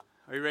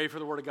Are you ready for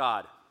the Word of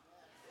God?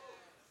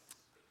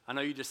 I know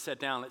you just sat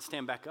down. Let's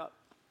stand back up.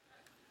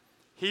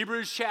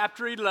 Hebrews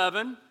chapter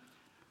 11.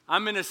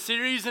 I'm in a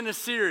series in a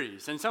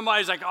series. And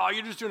somebody's like, oh,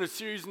 you're just doing a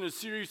series in a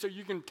series so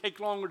you can take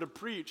longer to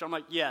preach. I'm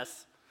like,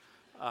 yes.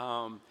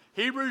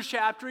 Hebrews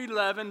chapter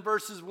 11,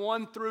 verses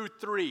 1 through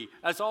 3.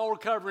 That's all we're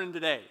covering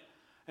today.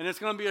 And it's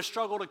going to be a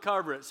struggle to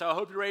cover it. So I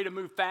hope you're ready to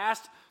move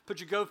fast. Put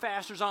your go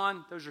fasters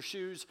on. Those are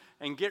shoes.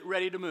 And get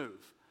ready to move.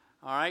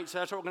 All right, so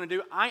that's what we're going to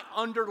do. I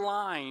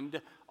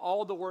underlined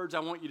all the words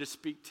I want you to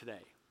speak today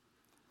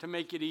to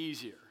make it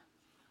easier.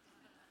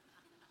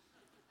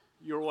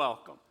 You're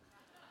welcome.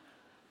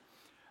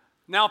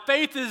 Now,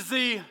 faith is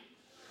the...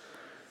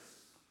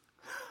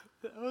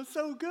 That was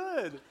so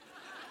good.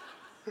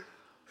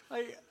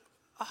 Let's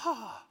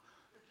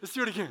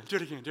do it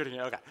again.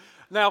 Okay.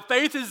 Now,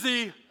 faith is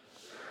the...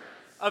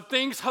 of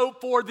things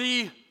hoped for,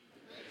 the...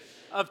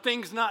 of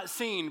things not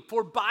seen.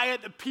 For by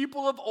it the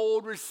people of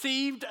old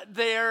received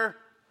their...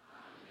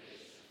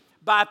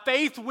 By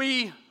faith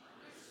we... understand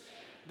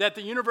that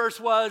the universe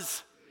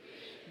was...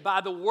 created by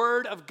the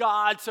word of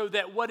God, so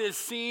that what is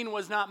seen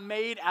was not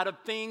made out of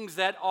things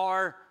that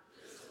are...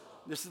 visible.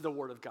 This is the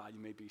word of God. You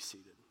may be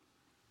seated.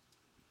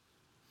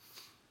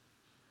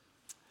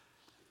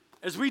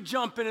 As we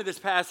jump into this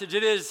passage,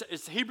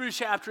 it's Hebrews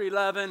chapter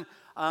 11,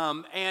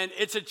 and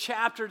it's a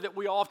chapter that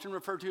we often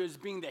refer to as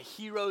being the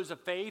heroes of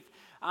faith.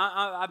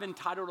 I've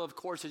entitled, of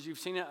course, as you've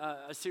seen,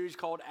 a series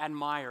called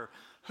Admire.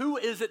 Who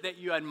is it that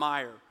you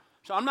admire?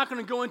 So I'm not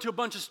going to go into a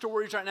bunch of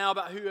stories right now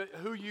about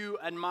who you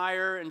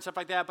admire and stuff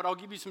like that, but I'll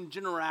give you some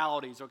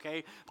generalities,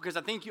 okay? Because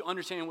I think you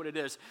understand what it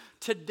is.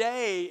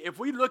 Today, if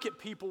we look at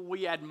people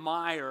we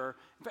admire,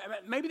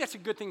 maybe that's a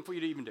good thing for you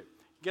to even do.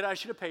 Get out a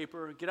sheet of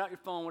paper, get out your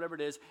phone, whatever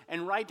it is,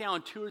 and write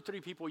down 2 or 3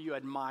 people you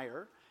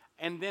admire.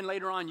 And then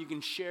later on, you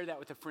can share that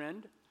with a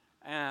friend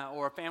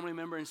or a family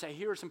member and say,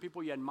 here are some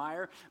people you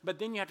admire. But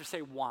then you have to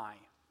say why.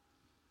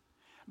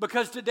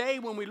 Because today,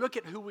 when we look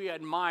at who we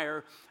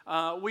admire,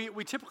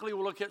 we typically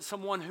will look at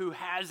someone who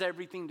has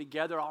everything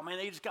together. Oh, man,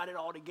 they just got it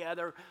all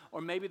together.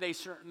 Or maybe they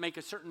make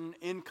a certain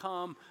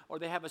income, or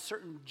they have a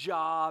certain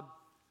job.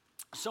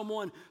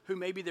 Someone who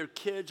maybe their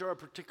kids are a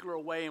particular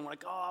way and we're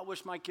like, oh, I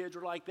wish my kids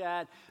were like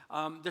that.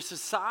 The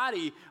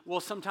society will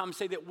sometimes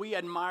say that we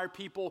admire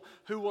people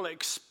who will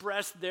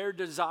express their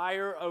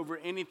desire over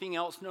anything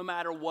else, no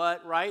matter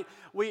what, right?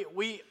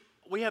 We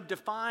have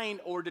defined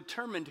or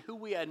determined who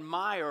we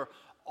admire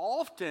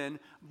often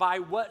by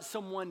what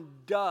someone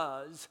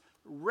does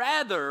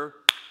rather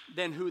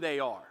than who they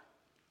are.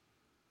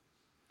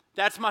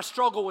 That's my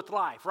struggle with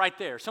life right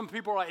there. Some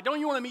people are like, don't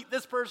you want to meet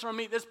this person or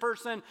meet this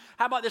person?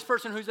 How about this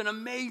person who's an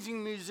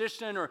amazing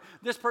musician, or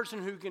this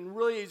person who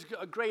is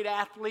a great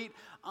athlete?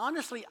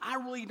 Honestly, I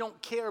really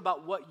don't care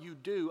about what you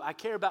do. I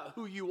care about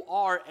who you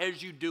are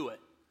as you do it.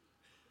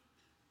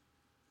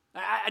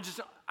 I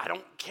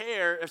don't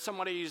care if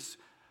somebody's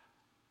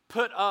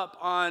put up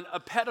on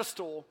a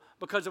pedestal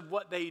because of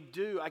what they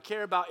do. I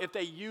care about if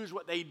they use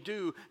what they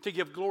do to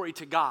give glory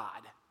to God.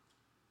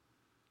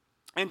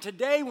 And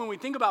today, when we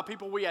think about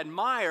people we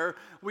admire,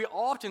 we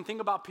often think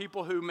about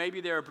people who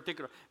maybe they're a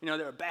particular,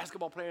 they're a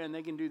basketball player and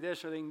they can do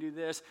this or they can do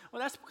this.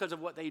 Well, that's because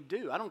of what they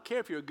do. I don't care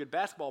if you're a good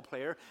basketball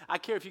player. I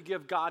care if you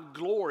give God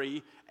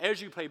glory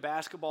as you play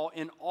basketball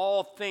in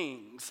all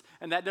things.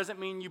 And that doesn't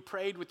mean you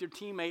prayed with your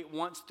teammate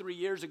once 3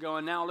 years ago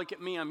and now look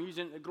at me, I'm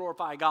using it to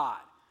glorify God.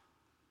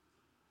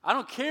 I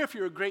don't care if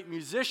you're a great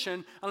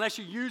musician unless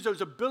you use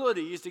those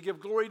abilities to give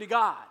glory to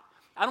God.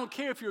 I don't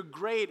care if you're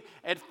great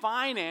at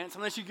finance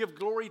unless you give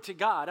glory to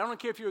God. I don't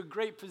care if you're a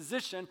great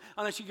physician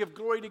unless you give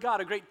glory to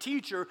God, a great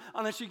teacher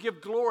unless you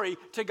give glory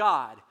to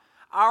God.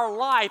 Our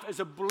life as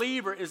a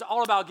believer is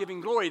all about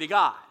giving glory to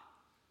God.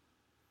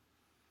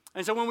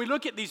 And so when we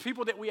look at these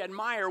people that we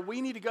admire,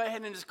 we need to go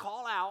ahead and just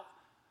call out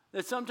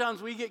that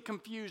sometimes we get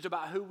confused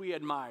about who we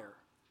admire.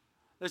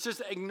 Let's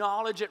just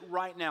acknowledge it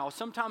right now.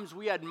 Sometimes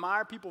we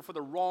admire people for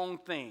the wrong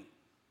thing.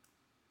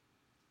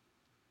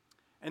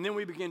 And then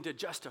we begin to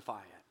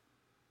justify it.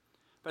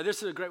 But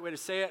this is a great way to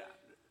say it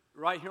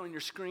right here on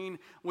your screen.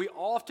 We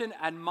often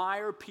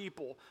admire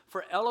people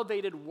for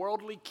elevated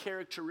worldly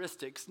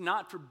characteristics,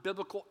 not for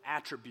biblical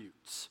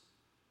attributes.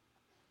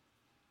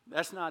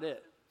 That's not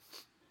it.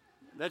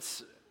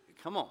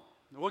 Come on.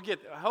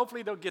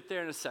 Hopefully they'll get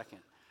there in a second.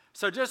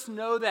 So just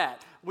know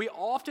that. We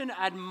often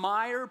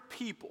admire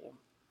people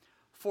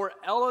for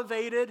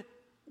elevated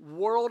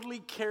worldly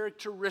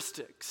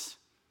characteristics,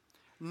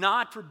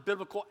 not for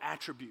biblical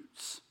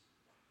attributes.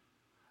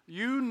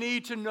 You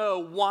need to know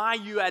why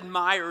you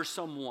admire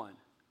someone.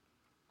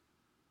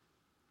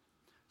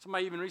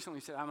 Somebody even recently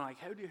said, I'm like,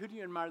 who do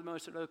you admire the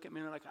most? They look at me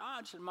and they're like,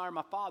 I just admire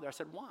my father. I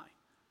said, why?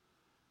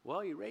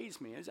 Well, he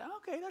raised me. I said,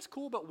 okay, that's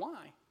cool, but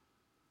why?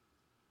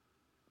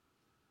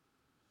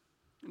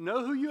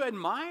 Know who you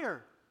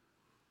admire.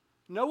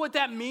 Know what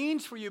that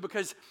means for you,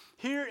 because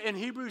here in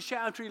Hebrews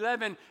chapter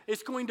 11,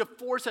 it's going to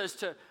force us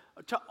to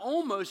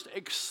almost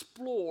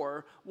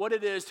explore what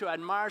it is to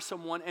admire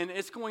someone. And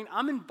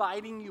I'm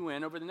inviting you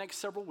in over the next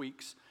several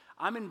weeks.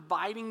 I'm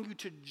inviting you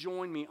to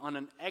join me on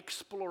an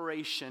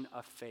exploration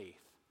of faith.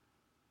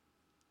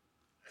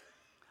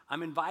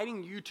 I'm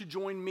inviting you to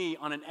join me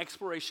on an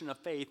exploration of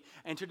faith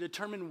and to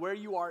determine where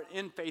you are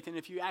in faith and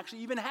if you actually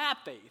even have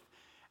faith.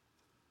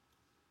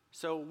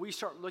 So we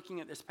start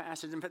looking at this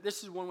passage. In fact,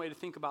 this is one way to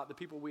think about the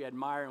people we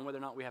admire and whether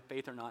or not we have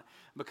faith or not.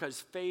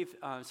 Because faith,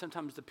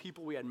 sometimes the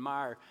people we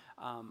admire,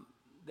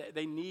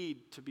 they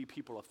need to be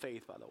people of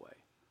faith, by the way.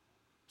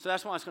 So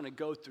that's why it's going to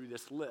go through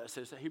this list.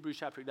 It's Hebrews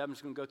chapter 11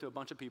 is going to go through a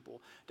bunch of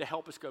people to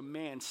help us go,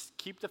 man,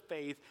 keep the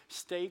faith,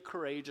 stay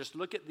courageous,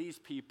 look at these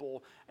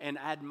people, and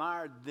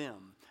admire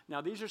them. Now,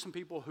 these are some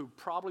people who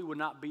probably would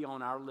not be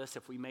on our list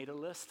if we made a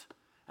list.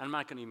 And I'm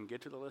not going to even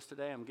get to the list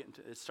today.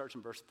 It starts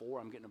in verse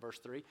 4. I'm getting to verse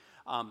 3.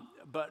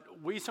 But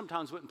we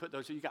sometimes wouldn't put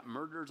those. So you got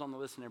murderers on the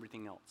list and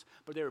everything else.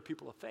 But they were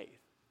people of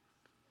faith.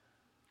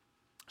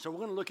 So we're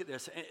going to look at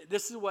this.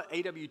 This is what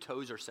A.W.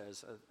 Tozer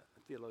says, a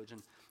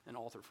theologian and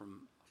author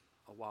from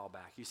a while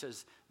back. He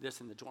says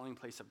this in The Dwelling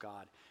Place of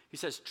God. He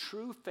says,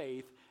 true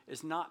faith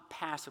is not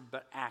passive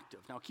but active.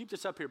 Now keep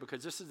this up here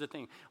because this is the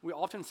thing. We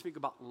often speak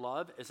about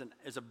love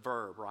as a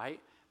verb, right?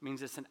 It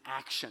means it's an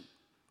action.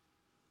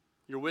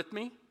 You're with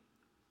me?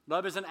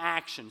 Love is an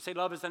action. Say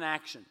love is an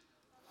action.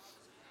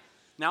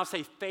 Now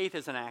say faith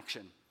is an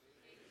action.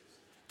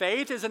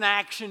 Faith is an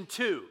action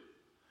too.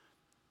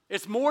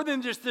 It's more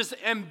than just this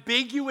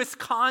ambiguous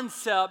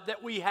concept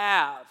that we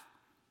have.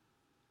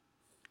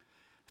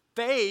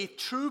 Faith,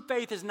 true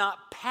faith is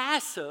not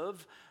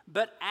passive,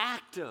 but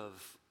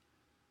active.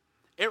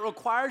 It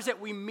requires that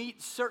we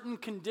meet certain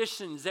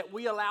conditions, that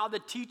we allow the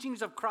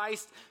teachings of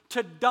Christ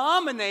to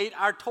dominate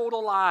our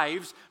total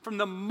lives from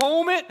the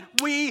moment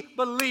we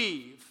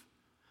believe.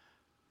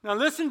 Now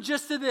listen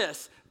just to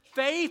this.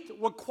 Faith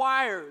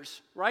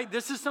requires, right?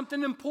 This is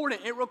something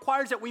important. It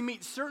requires that we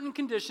meet certain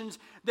conditions,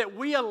 that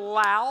we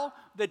allow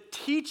the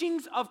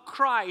teachings of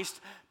Christ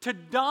to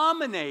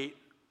dominate,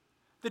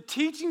 the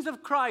teachings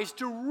of Christ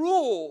to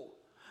rule,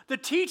 the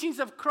teachings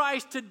of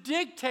Christ to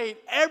dictate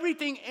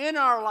everything in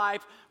our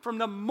life from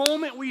the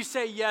moment we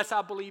say, yes,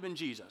 I believe in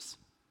Jesus.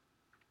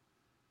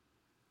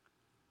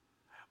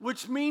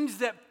 Which means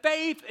that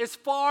faith is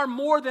far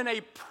more than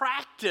a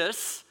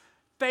practice.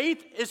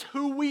 Faith is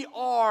who we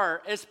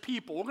are as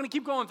people. We're going to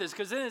keep going with this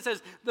because then it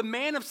says, the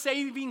man of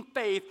saving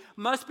faith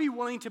must be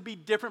willing to be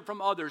different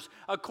from others.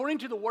 According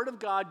to the Word of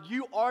God,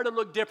 you are to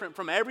look different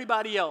from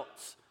everybody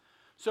else.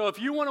 So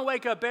if you want to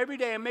wake up every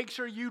day and make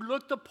sure you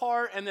look the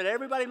part and that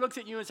everybody looks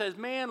at you and says,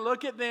 man,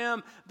 look at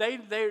them,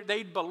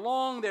 they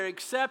belong, they're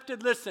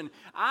accepted. Listen,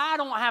 I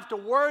don't have to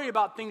worry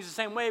about things the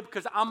same way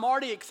because I'm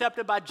already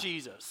accepted by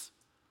Jesus.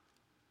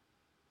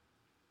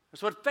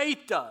 That's what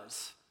faith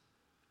does.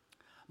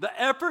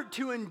 The effort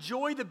to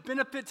enjoy the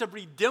benefits of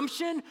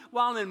redemption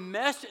while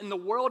enmeshed in the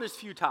world is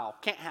futile.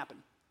 Can't happen.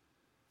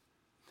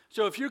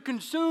 So if you're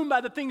consumed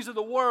by the things of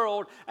the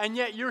world and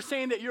yet you're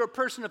saying that you're a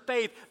person of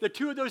faith, the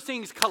two of those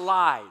things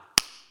collide,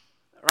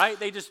 right?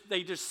 They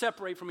just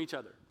separate from each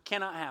other.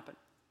 Cannot happen.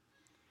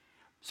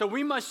 So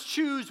we must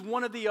choose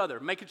one or the other.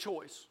 Make a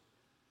choice.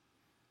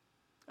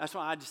 That's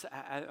why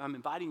I'm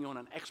inviting you on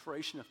an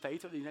exploration of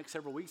faith over the next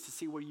several weeks to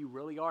see where you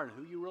really are and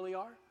who you really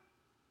are,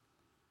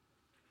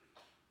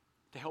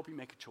 to help you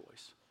make a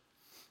choice.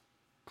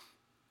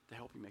 To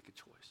help you make a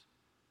choice.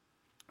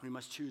 We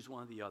must choose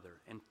one or the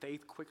other. And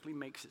faith quickly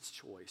makes its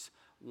choice,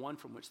 one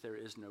from which there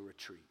is no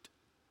retreat.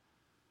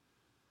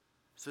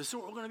 So this is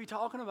what we're going to be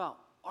talking about.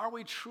 Are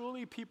we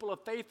truly people of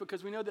faith?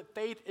 Because we know that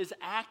faith is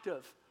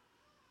active.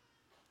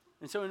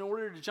 And so in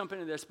order to jump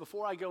into this,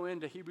 before I go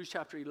into Hebrews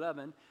chapter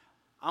 11,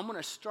 I'm going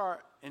to start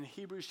in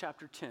Hebrews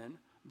chapter 10,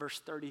 verse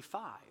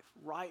 35,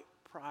 right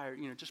prior,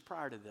 just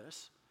prior to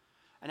this.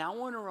 And I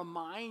want to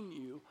remind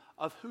you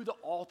of who the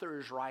author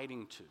is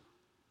writing to.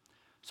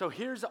 So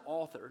here's the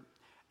author.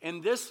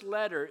 And this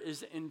letter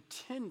is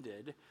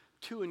intended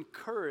to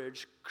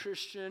encourage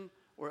Christian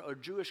or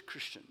Jewish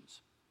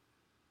Christians.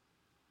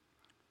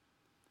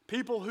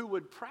 People who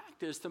would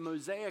practice the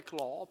Mosaic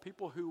law,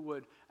 people who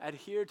would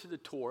adhere to the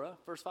Torah,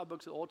 first 5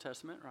 books of the Old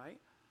Testament, right?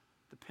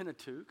 The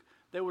Pentateuch.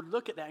 They would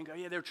look at that and go,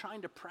 yeah, they're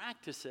trying to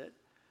practice it,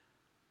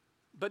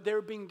 but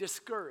they're being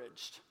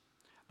discouraged.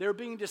 They're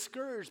being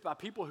discouraged by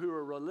people who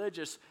are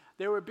religious.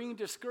 They were being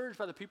discouraged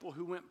by the people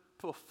who went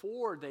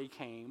before they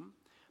came.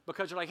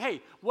 Because they're like,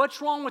 hey,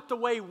 what's wrong with the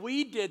way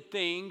we did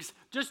things?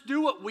 Just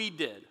do what we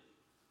did.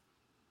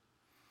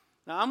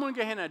 Now, I'm going to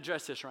go ahead and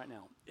address this right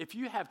now. If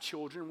you have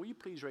children, will you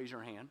please raise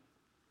your hand?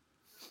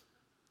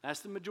 That's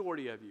the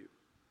majority of you.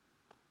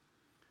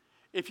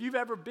 If you've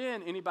ever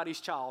been anybody's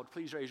child,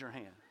 please raise your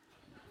hand.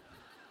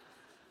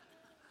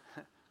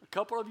 A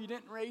couple of you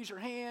didn't raise your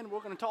hand.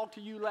 We're going to talk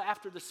to you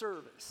after the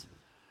service.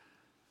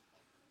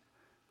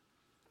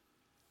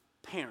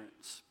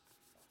 Parents,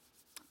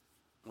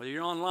 whether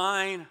you're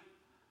online,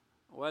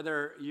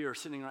 whether you're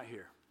sitting right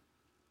here.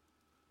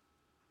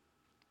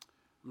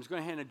 I'm just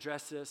going to go ahead and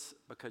address this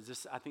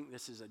because I think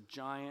this is a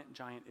giant,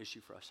 giant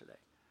issue for us today.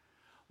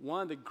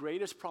 One of the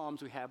greatest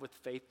problems we have with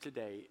faith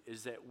today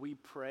is that we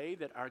pray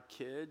that our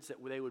kids,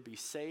 that they would be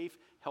safe,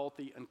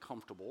 healthy, and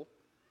comfortable.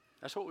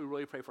 That's what we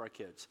really pray for our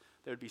kids.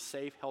 They would be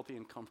safe, healthy,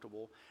 and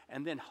comfortable,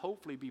 and then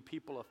hopefully be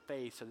people of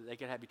faith so that they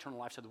can have eternal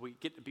life so that we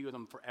get to be with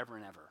them forever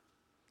and ever.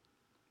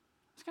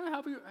 It's kind of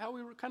how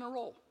we kind of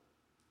roll.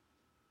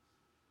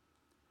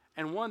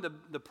 And one of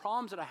the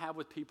problems that I have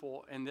with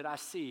people and that I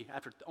see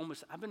after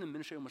I've been in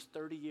ministry almost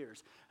 30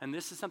 years, and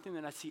this is something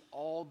that I see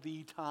all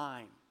the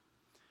time,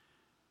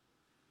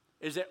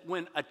 is that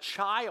when a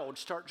child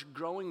starts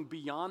growing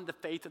beyond the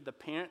faith of the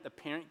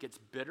parent gets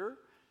bitter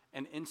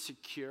and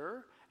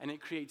insecure, and it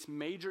creates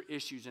major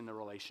issues in the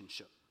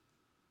relationship.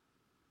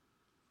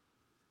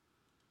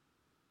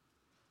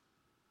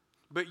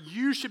 But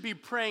you should be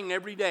praying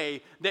every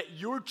day that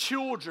your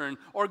children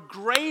are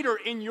greater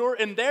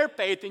in their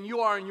faith than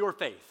you are in your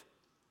faith.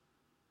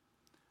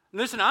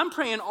 Listen, I'm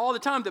praying all the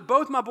time that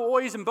both my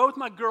boys and both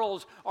my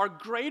girls are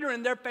greater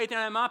in their faith than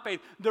I am in my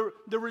faith.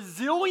 The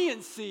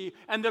resiliency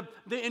and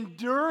the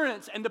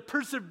endurance and the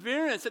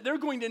perseverance that they're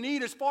going to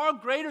need is far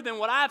greater than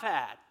what I've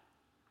had.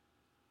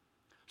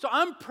 So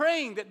I'm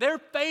praying that their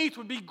faith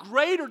would be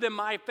greater than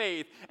my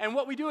faith. And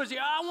what we do is,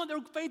 I want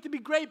their faith to be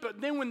great, but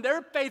then when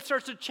their faith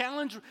starts to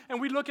challenge and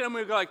we look at them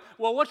and we go like,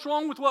 well, what's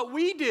wrong with what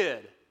we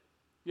did?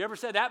 You ever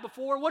said that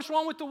before? What's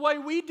wrong with the way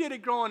we did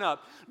it growing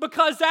up?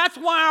 Because that's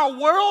why our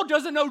world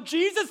doesn't know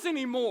Jesus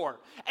anymore.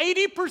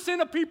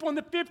 80% of people in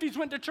the 50s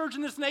went to church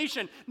in this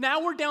nation.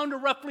 Now we're down to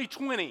roughly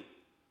 20.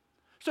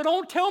 So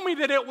don't tell me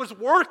that it was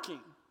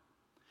working.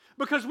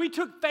 Because we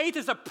took faith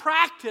as a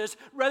practice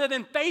rather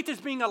than faith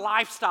as being a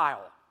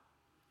lifestyle.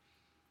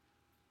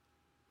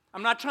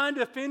 I'm not trying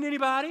to offend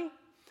anybody.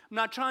 I'm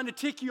not trying to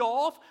tick you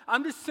off.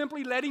 I'm just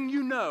simply letting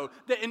you know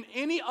that in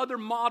any other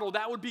model,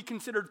 that would be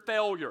considered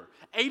failure.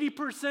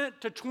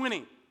 80% to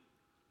 20.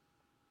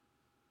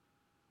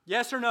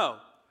 Yes or no?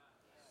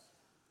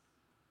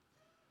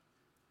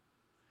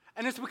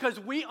 And it's because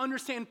we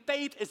understand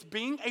faith as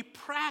being a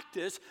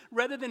practice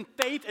rather than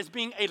faith as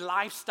being a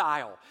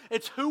lifestyle.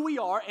 It's who we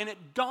are, and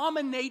it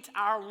dominates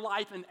our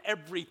life and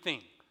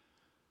everything.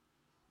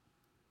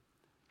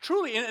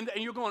 Truly, and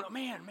you're going,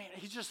 man,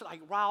 he's just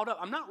like riled up.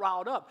 I'm not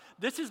riled up.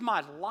 This is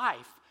my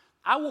life.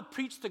 I will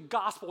preach the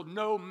gospel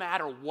no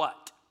matter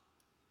what.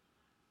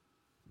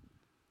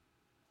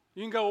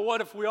 You can go, well,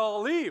 what if we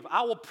all leave?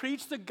 I will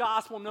preach the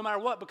gospel no matter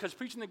what, because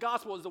preaching the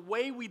gospel is the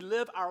way we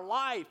live our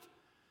life.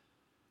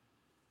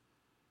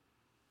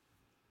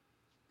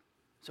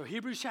 So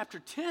Hebrews chapter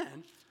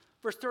 10,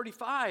 verse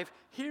 35,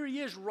 here he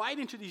is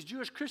writing to these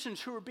Jewish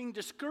Christians who are being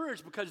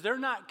discouraged because they're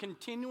not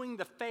continuing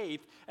the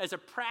faith as a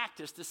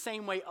practice the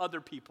same way other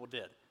people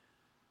did.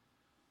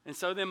 And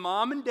so then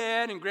mom and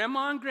dad and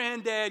grandma and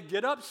granddad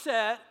get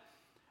upset.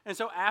 And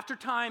so after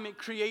time, it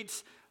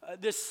creates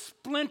this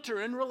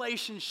splinter in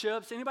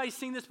relationships. Anybody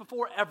seen this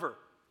before ever?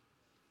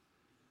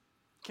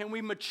 Can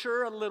we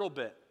mature a little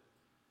bit?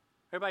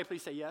 Everybody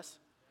please say yes.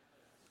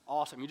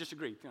 Awesome. You just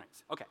agreed.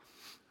 Thanks. Okay.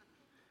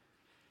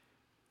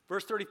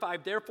 Verse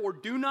 35, therefore,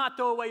 do not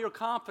throw away your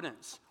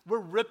confidence. We're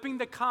ripping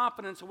the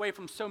confidence away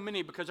from so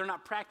many because they're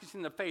not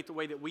practicing the faith the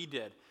way that we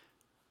did.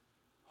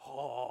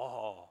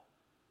 Oh.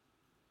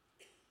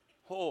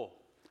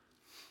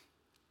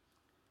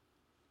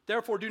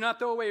 Therefore, do not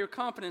throw away your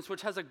confidence,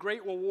 which has a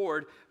great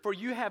reward, for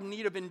you have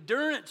need of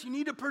endurance. You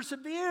need to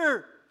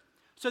persevere,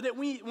 so that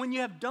when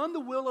you have done the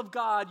will of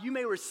God, you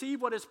may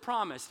receive what is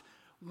promised.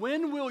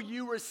 When will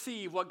you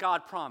receive what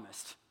God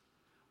promised?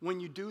 When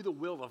you do the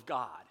will of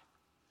God.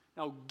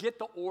 Now, get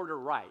the order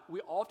right.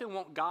 We often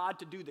want God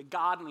to do the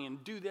godly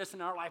and do this in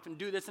our life and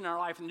do this in our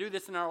life and do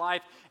this in our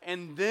life,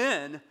 and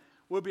then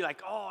we'll be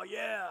like, oh,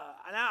 yeah,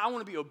 and I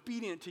want to be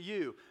obedient to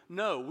you.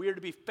 No, we are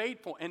to be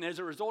faithful, and as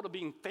a result of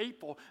being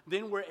faithful,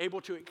 then we're able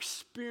to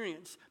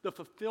experience the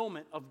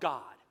fulfillment of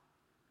God.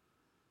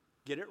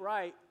 Get it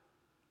right?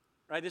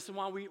 Right? This is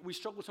why we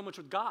struggle so much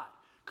with God,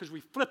 because we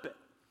flip it.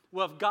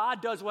 Well, if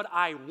God does what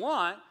I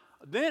want,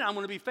 then I'm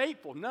going to be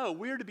faithful. No,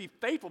 we're to be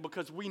faithful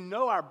because we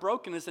know our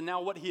brokenness and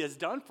now what he has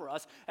done for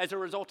us. As a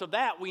result of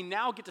that, we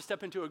now get to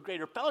step into a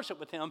greater fellowship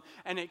with him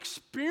and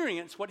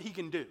experience what he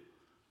can do.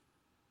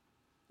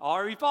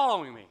 Are you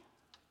following me?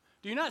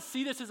 Do you not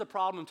see this as a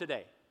problem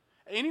today?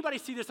 Anybody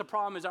see this as a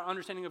problem as our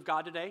understanding of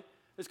God today?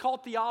 It's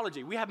called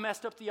theology. We have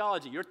messed up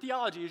theology. Your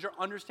theology is your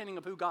understanding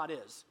of who God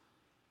is.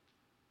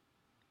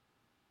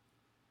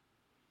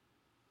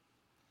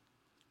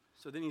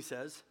 So then he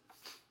says,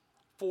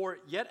 for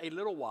yet a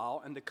little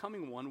while, and the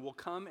coming one will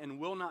come and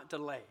will not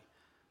delay.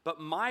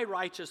 But my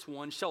righteous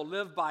one shall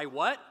live by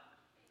what?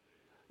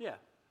 Yeah.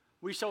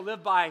 We shall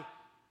live by.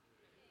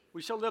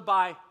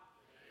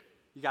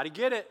 You got to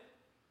get it.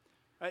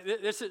 Right?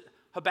 This is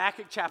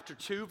Habakkuk chapter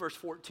 2, verse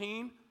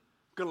 14.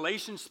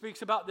 Galatians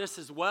speaks about this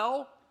as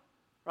well.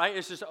 Right?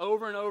 It's just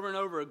over and over and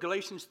over.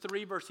 Galatians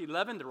 3, verse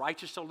 11, the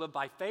righteous shall live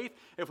by faith.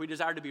 If we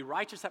desire to be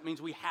righteous, that means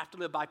we have to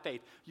live by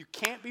faith. You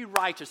can't be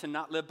righteous and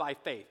not live by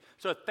faith.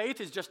 So if faith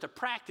is just a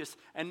practice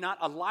and not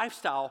a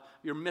lifestyle,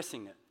 you're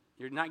missing it.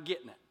 You're not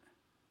getting it.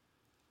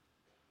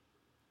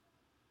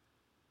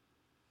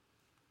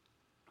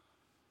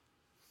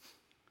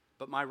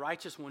 But my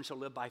righteous one shall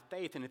live by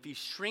faith, and if he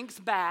shrinks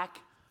back,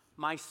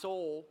 my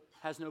soul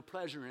has no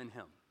pleasure in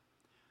him.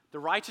 The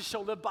righteous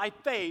shall live by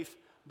faith,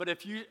 but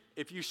if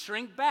you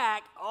shrink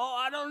back, oh,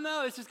 I don't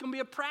know, this is going to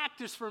be a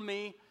practice for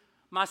me,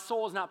 my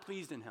soul is not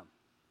pleased in him.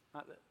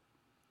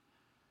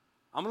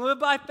 I'm going to live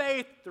by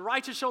faith. The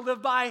righteous shall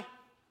live by.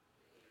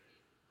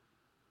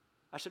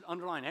 I should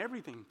underline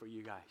everything for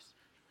you guys.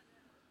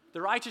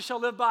 The righteous shall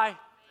live by.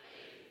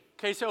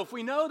 Okay, so if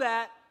we know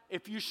that,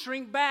 if you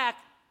shrink back,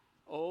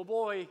 oh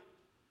boy.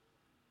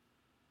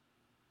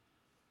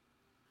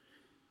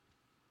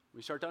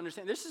 We start to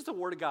understand. This is the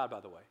word of God, by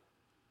the way.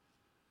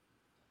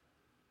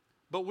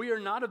 But we are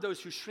not of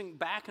those who shrink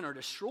back and are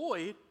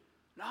destroyed.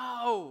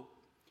 No.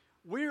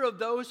 We're of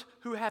those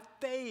who have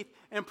faith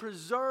and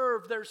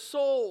preserve their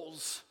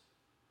souls.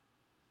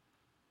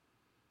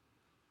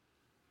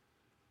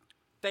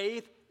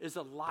 Faith is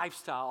a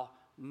lifestyle,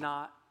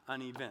 not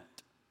an event.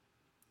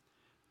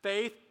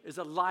 Faith is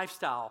a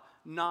lifestyle,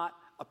 not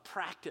a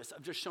practice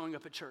of just showing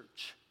up at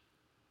church.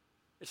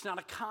 It's not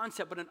a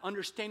concept, but an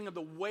understanding of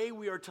the way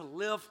we are to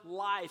live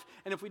life.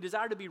 And if we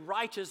desire to be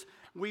righteous,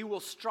 we will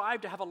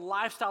strive to have a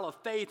lifestyle of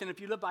faith. And if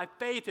you live by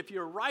faith, if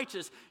you're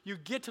righteous, you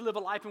get to live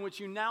a life in which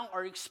you now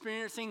are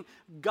experiencing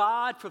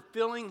God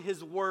fulfilling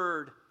his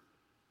word.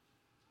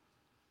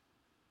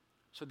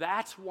 So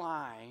that's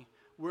why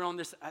we're on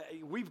this.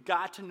 We've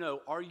got to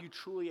know, are you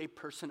truly a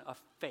person of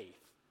faith?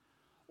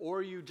 Or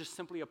are you just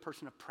simply a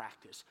person of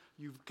practice?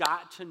 You've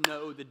got to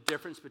know the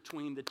difference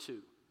between the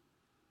two.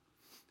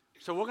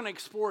 So we're going to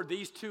explore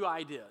these two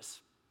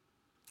ideas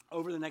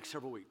over the next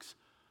several weeks.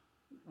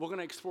 We're going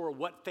to explore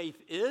what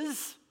faith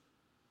is.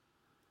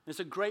 It's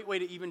a great way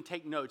to even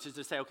take notes, is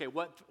to say, okay,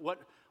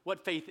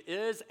 what faith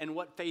is and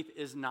what faith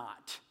is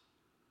not.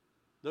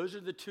 Those are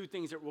the two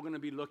things that we're going to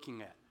be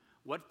looking at.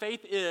 What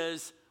faith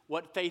is,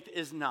 what faith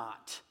is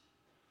not.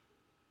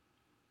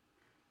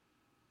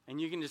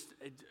 And you can just,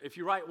 if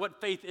you write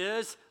what faith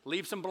is,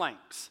 leave some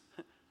blanks.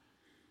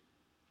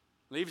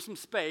 Leave some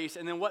space,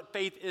 and then what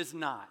faith is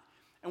not.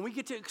 And we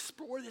get to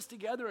explore this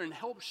together and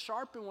help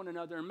sharpen one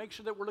another and make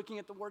sure that we're looking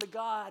at the Word of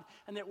God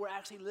and that we're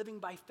actually living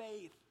by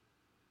faith.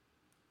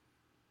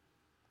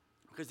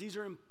 Because these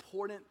are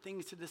important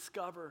things to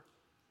discover.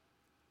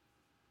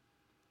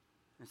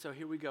 And so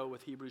here we go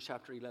with Hebrews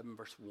chapter 11,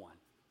 verse 1.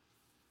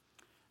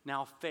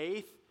 Now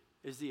faith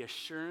is the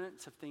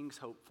assurance of things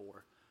hoped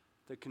for,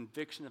 the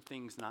conviction of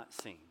things not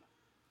seen.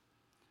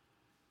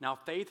 Now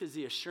faith is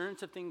the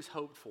assurance of things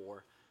hoped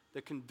for,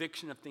 the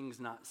conviction of things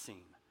not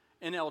seen.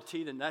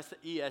 NLT, that's the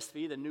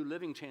ESV, the New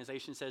Living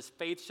Translation, says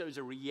faith shows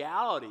a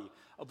reality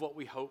of what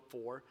we hope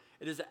for.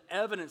 It is the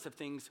evidence of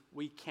things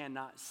we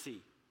cannot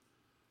see.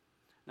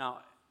 Now,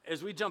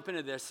 as we jump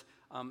into this,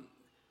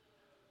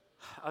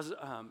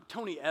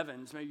 Tony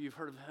Evans, maybe you've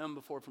heard of him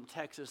before, from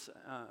Texas,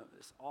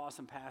 this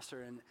awesome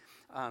pastor, and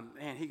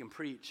man, he can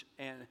preach.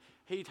 And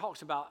he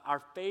talks about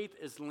our faith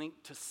is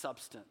linked to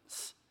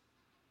substance,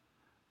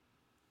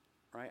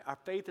 right? Our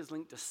faith is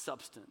linked to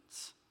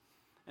substance.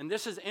 And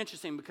this is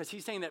interesting because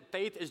he's saying that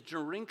faith is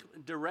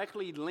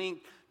directly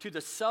linked to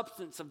the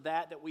substance of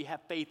that we have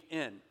faith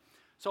in.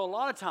 So a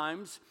lot of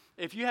times,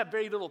 if you have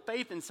very little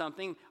faith in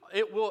something,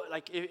 it will,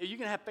 like, if you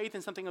can have faith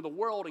in something in the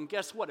world, and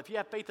guess what? If you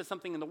have faith in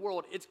something in the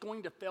world, it's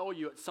going to fail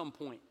you at some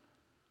point.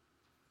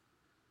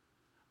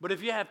 But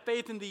if you have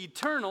faith in the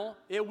eternal,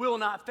 it will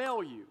not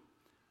fail you,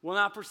 will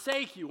not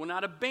forsake you, will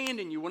not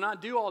abandon you, will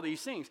not do all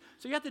these things.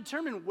 So you have to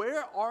determine,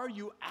 where are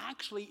you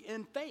actually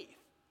in faith?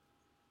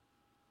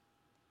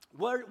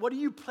 What are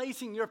you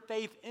placing your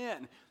faith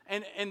in?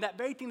 And that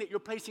very thing that you're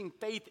placing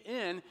faith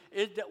in,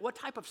 is that what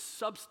type of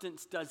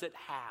substance does it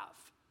have?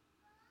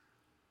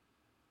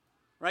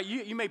 Right?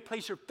 You may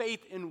place your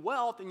faith in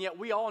wealth, and yet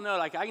we all know,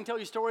 like, I can tell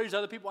you stories,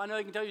 other people I know,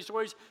 they can tell you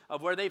stories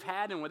of where they've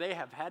had and where they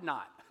have had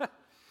not.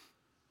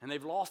 And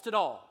they've lost it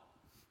all.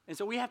 And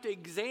so we have to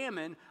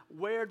examine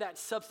where that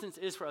substance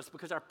is for us,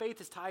 because our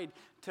faith is tied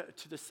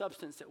to the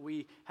substance that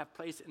we have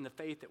placed in the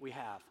faith that we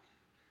have.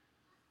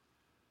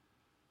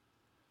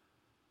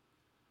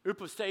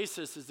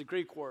 Upostasis is the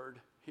Greek word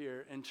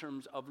here in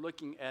terms of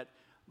looking at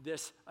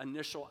this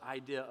initial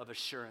idea of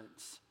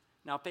assurance.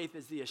 Now, faith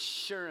is the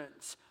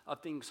assurance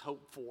of things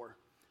hoped for.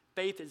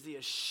 Faith is the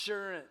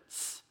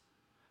assurance.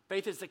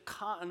 Faith is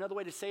another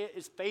way to say it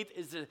is faith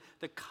is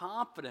the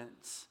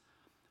confidence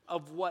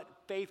of what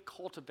faith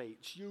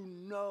cultivates. You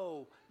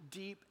know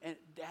deep and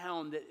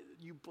down that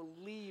you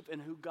believe in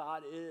who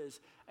God is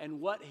and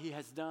what he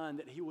has done,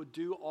 that he will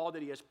do all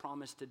that he has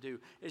promised to do.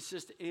 It's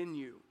just in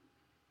you.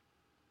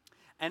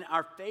 And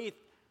our faith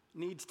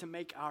needs to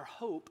make our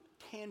hope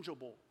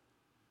tangible.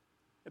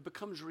 It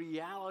becomes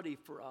reality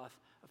for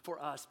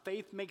us.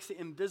 Faith makes the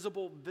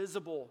invisible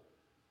visible.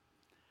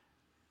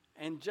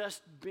 And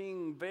just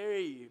being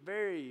very,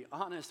 very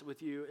honest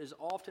with you, is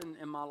often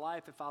in my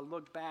life, if I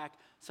look back,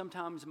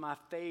 sometimes my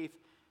faith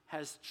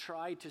has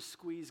tried to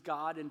squeeze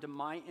God into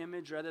my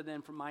image rather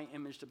than for my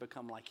image to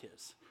become like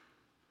his.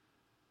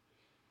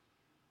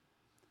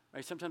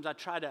 Right? Sometimes I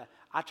try to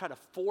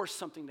force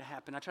something to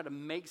happen. I try to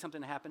make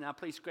something happen. And I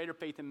place greater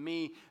faith in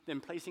me than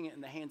placing it in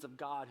the hands of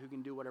God, who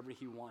can do whatever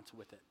he wants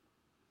with it.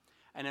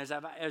 And as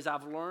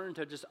I've learned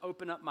to just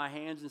open up my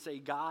hands and say,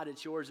 God,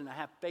 it's yours, and I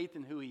have faith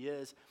in who he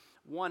is,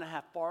 one, I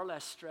have far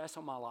less stress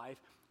on my life.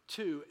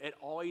 Two, it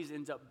always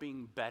ends up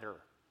being better.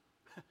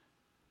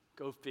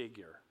 Go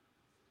figure.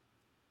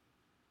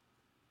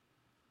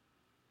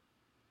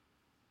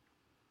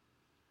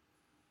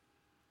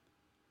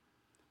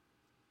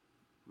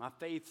 My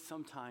faith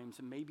sometimes,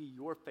 and maybe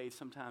your faith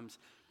sometimes,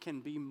 can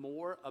be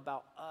more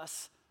about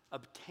us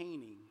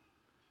obtaining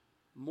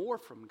more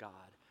from God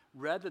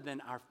rather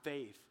than our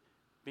faith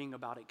being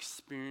about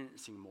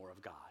experiencing more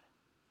of God.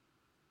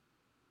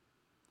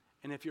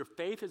 And if your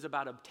faith is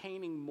about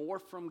obtaining more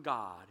from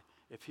God,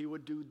 if he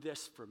would do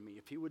this for me,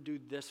 if he would do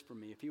this for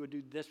me, if he would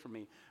do this for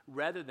me,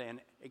 rather than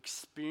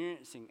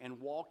experiencing and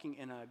walking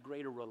in a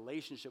greater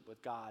relationship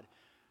with God,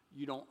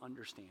 you don't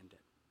understand it.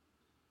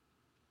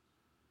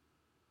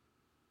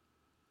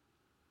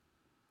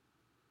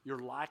 You're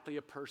likely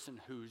a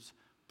person who's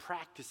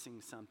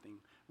practicing something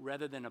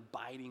rather than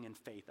abiding in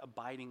faith,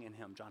 abiding in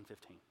him, John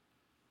 15.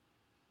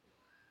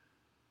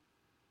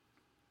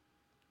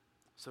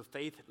 So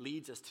faith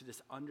leads us to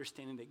this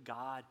understanding that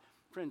God,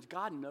 friends,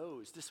 God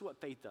knows. This is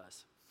what faith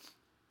does.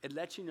 It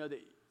lets you know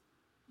that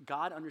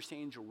God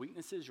understands your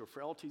weaknesses, your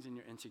frailties, and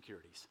your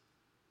insecurities.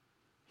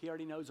 He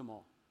already knows them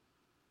all.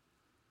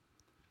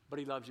 But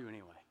he loves you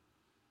anyway.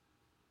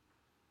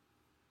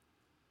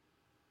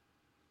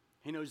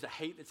 He knows the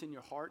hate that's in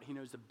your heart. He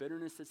knows the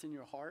bitterness that's in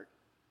your heart.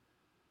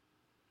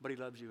 But he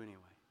loves you anyway.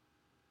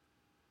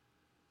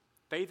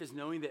 Faith is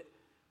knowing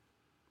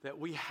that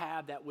we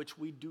have that which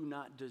we do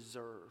not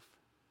deserve.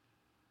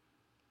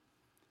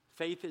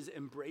 Faith is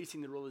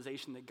embracing the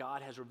realization that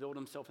God has revealed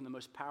himself in the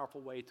most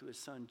powerful way through his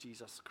son,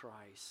 Jesus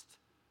Christ.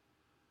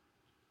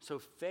 So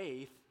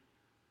faith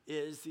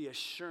is the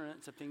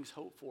assurance of things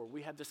hoped for.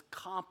 We have this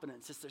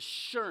confidence, this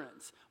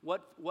assurance.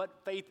 What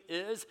faith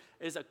is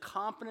a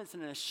confidence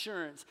and an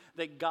assurance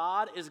that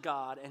God is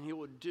God and he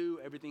will do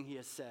everything he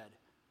has said.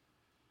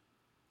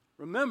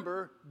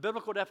 Remember,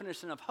 biblical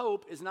definition of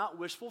hope is not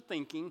wishful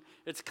thinking,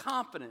 it's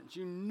confidence.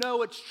 You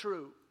know it's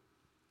true.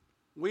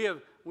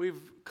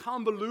 We've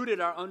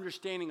convoluted our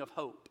understanding of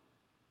hope.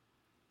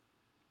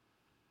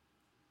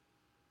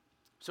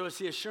 So it's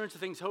the assurance of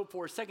things hoped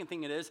for. Second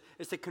thing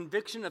it's the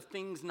conviction of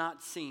things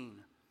not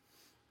seen.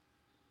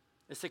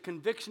 It's the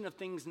conviction of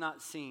things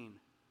not seen.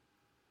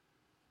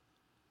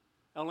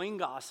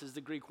 Elingos is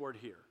the Greek word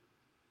here.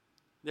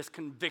 This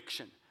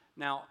conviction.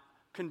 Now,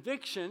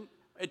 conviction,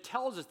 it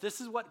tells us this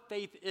is what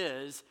faith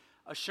is.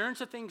 Assurance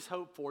of things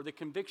hoped for, the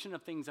conviction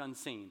of things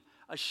unseen.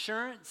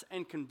 Assurance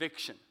and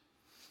conviction.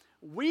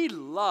 We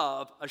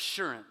love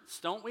assurance,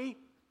 don't we?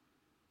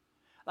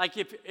 Like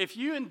if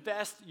you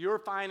invest your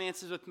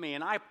finances with me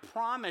and I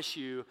promise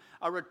you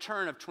a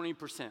return of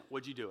 20%,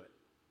 would you do it?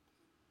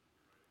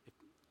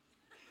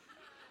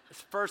 It's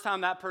the first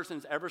time that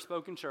person's ever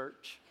spoken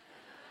church.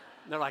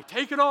 They're like,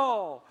 take it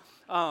all.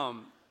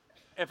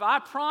 If I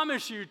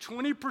promise you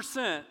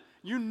 20%,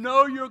 you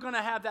know you're going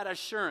to have that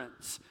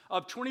assurance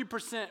of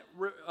 20%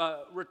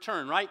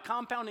 return, right?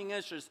 Compounding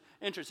interest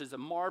is a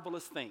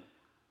marvelous thing.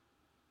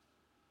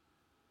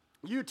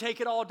 You take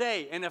it all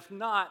day, and if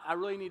not, I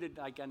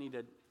need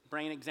a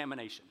brain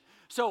examination.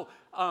 So,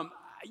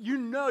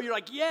 you're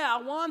like, yeah,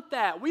 I want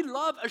that. We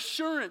love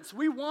assurance.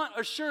 We want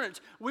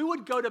assurance. We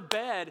would go to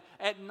bed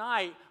at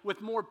night with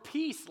more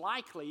peace,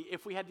 likely,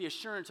 if we had the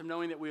assurance of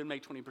knowing that we would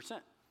make 20%.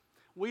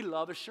 We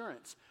love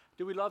assurance.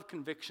 Do we love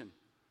conviction?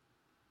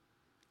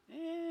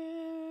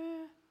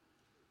 You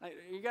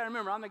got to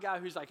remember, I'm the guy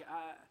who's like,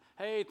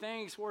 hey,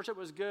 thanks, worship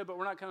was good, but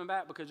we're not coming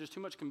back because there's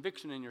too much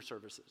conviction in your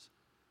services.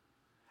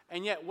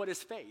 And yet, what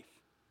is faith?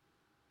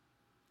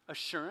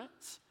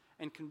 Assurance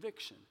and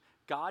conviction.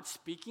 God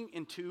speaking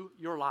into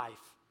your life.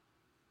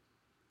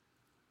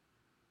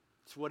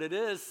 It's what it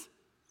is.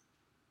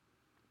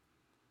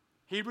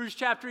 Hebrews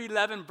chapter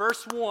 11,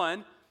 verse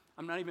 1.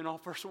 I'm not even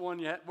off verse 1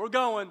 yet. We're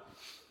going.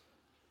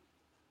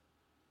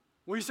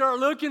 We start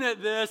looking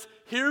at this.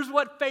 Here's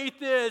what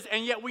faith is,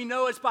 and yet we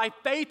know it's by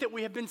faith that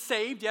we have been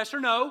saved. Yes or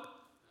no?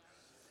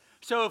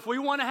 So if we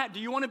want to do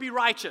you want to be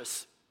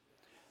righteous?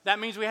 That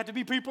means we have to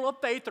be people of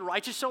faith. The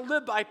righteous shall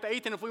live by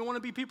faith. And if we want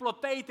to be people of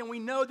faith, then we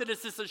know that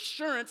it's this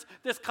assurance,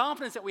 this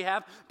confidence that we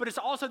have, but it's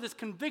also this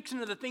conviction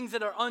of the things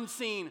that are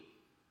unseen.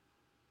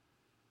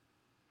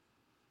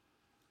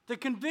 The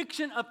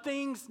conviction of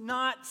things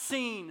not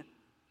seen.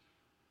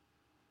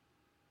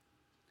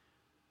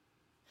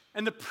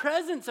 And the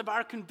presence of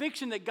our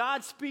conviction that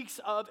God speaks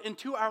of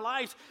into our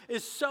lives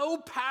is so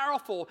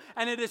powerful,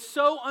 and it is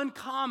so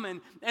uncommon,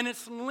 and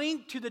it's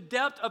linked to the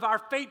depth of our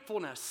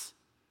faithfulness.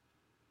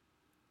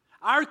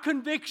 Our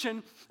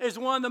conviction is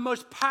one of the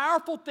most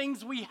powerful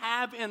things we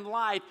have in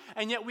life,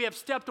 and yet we have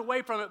stepped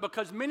away from it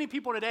because many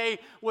people today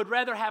would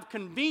rather have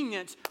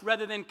convenience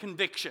rather than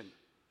conviction.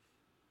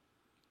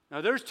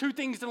 Now, there's two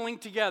things to link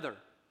together.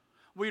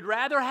 We'd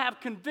rather have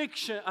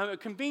conviction,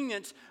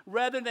 convenience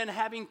rather than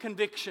having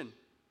conviction.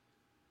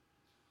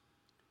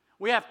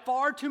 We have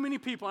far too many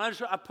people, and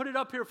I put it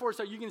up here for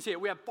so you can see it.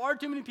 We have far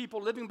too many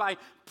people living by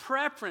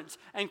preference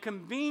and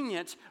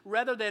convenience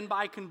rather than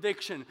by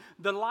conviction.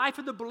 The life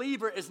of the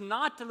believer is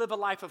not to live a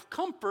life of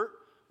comfort,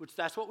 which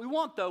that's what we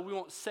want though. We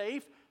want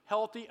safe,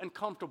 healthy, and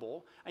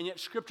comfortable, and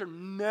yet Scripture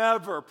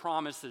never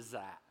promises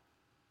that.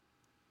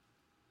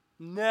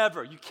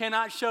 Never. You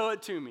cannot show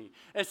it to me.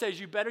 It says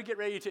you better get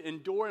ready to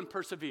endure and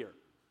persevere.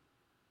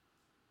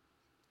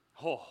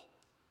 Oh.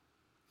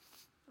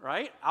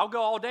 Right? I'll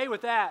go all day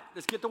with that.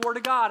 Let's get the Word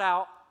of God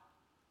out.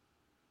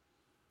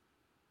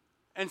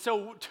 And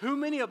so too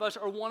many of us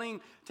are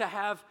wanting to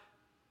have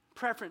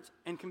preference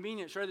and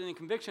convenience rather than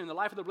conviction. The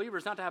life of the believer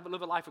is not to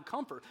live a life of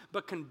comfort,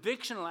 but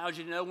conviction allows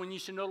you to know when you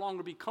should no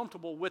longer be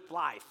comfortable with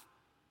life.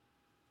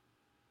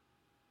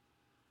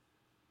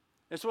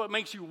 That's what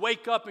makes you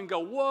wake up and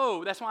go,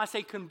 whoa. That's why I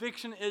say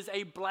conviction is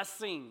a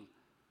blessing.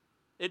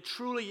 It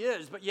truly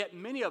is. But yet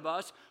many of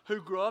us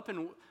who grew up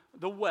in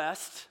the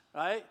West,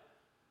 right?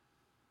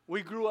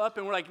 We grew up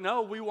and we're like,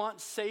 no, we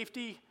want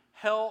safety,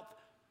 health,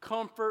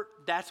 comfort.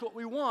 That's what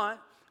we want.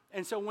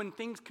 And so when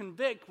things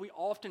convict, we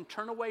often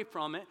turn away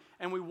from it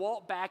and we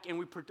walk back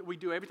and we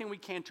do everything we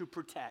can to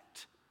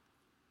protect.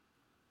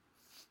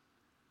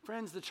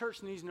 Friends, the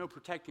church needs no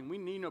protecting. We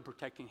need no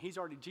protecting.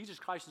 Jesus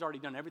Christ has already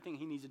done everything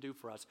he needs to do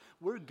for us.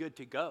 We're good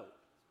to go.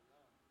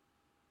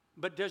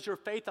 But does your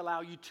faith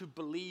allow you to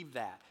believe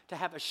that, to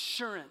have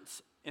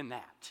assurance in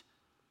that?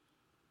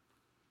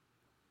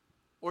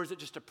 Or is it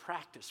just a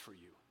practice for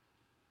you?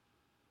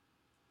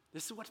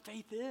 This is what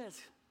faith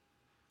is.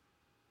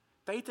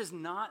 Faith is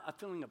not a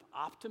feeling of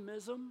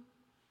optimism.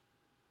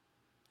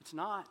 It's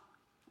not.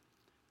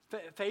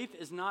 Faith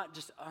is not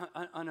just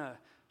an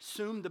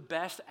assume the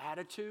best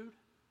attitude.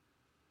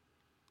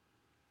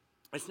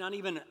 It's not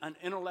even an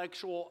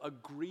intellectual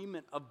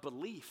agreement of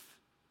belief.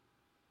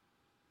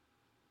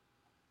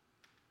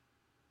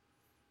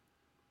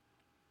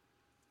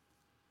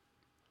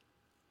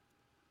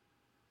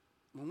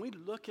 When we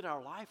look at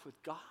our life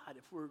with God,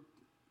 if we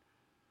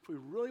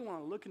really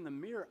want to look in the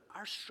mirror,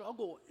 our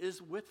struggle is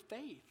with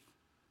faith.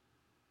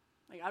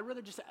 Like, I'd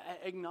rather just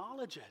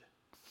acknowledge it.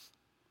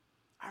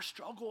 Our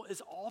struggle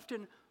is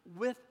often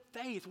with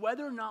faith,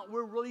 whether or not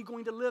we're really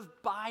going to live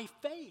by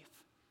faith.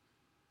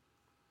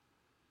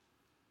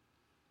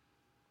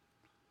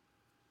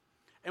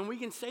 And we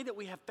can say that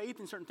we have faith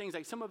in certain things.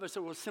 Like some of us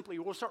we'll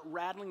start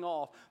rattling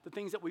off the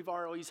things that we've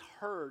always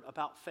heard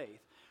about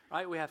faith.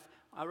 Right?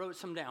 I wrote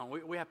some down.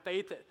 We have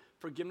faith that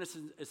forgiveness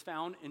is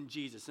found in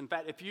Jesus. In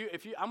fact, if you,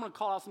 I'm going to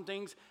call out some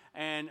things,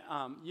 and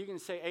you can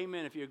say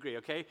amen if you agree,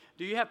 okay?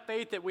 Do you have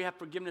faith that we have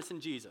forgiveness in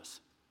Jesus?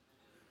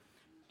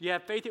 Do you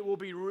have faith that we'll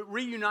be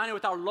reunited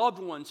with our loved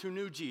ones who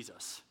knew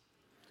Jesus?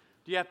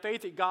 Do you have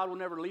faith that God will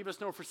never leave us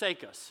nor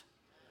forsake us?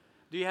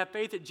 Do you have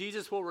faith that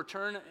Jesus will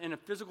return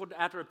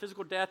after a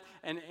physical death,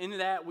 and in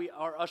that we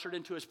are ushered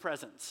into his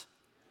presence?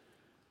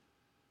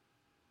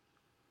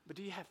 But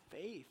do you have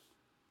faith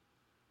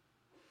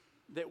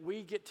that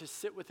we get to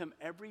sit with him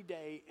every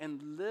day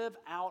and live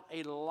out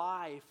a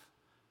life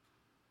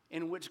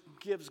in which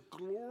gives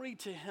glory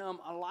to him,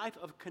 a life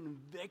of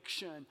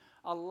conviction,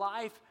 a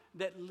life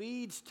that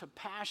leads to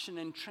passion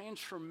and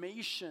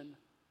transformation?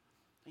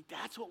 Like,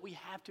 that's what we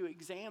have to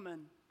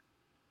examine.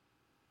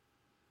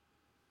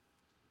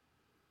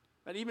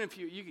 But even if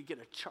you could get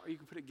a chart, you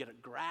could get a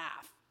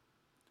graph.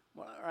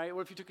 Well, all right,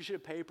 what if you took a sheet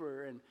of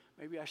paper and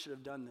maybe I should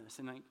have done this,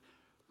 and it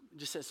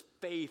just says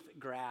faith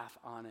graph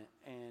on it,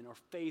 or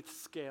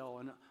faith scale,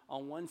 and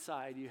on one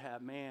side you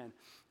have,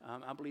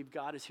 I believe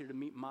God is here to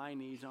meet my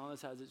needs, and on the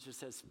other side it just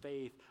says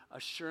faith,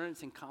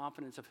 assurance and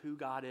confidence of who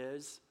God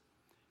is,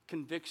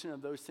 conviction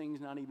of those things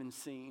not even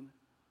seen.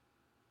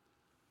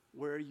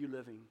 Where are you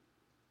living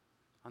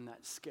on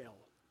that scale?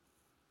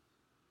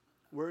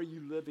 Where are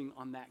you living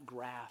on that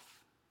graph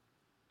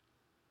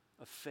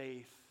of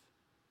faith?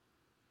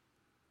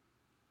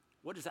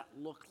 What does that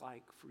look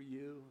like for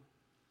you?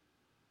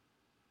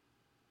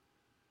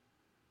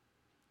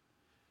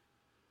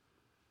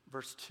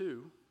 Verse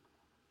 2,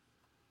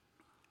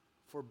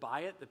 for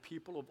by it the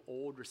people of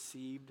old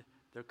received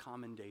their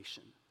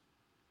commendation.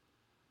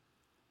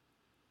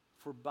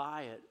 For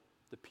by it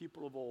the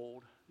people of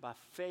old, by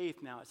faith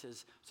now it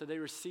says, so they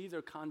received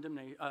their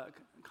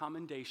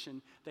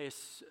commendation,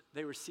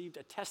 they received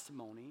a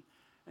testimony,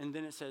 and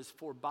then it says,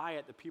 for by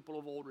it the people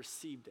of old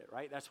received it,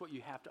 right? That's what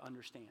you have to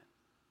understand.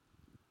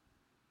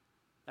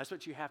 That's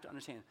what you have to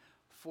understand.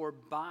 For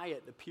by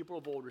it, the people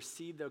of old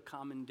received their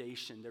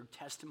commendation, their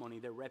testimony,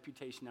 their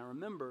reputation. Now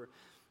remember,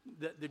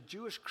 the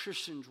Jewish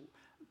Christians,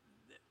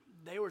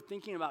 they were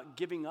thinking about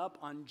giving up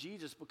on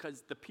Jesus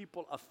because the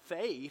people of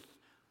faith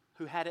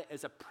who had it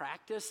as a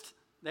practice,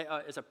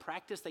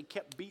 they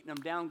kept beating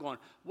them down going,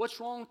 what's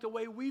wrong with the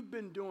way we've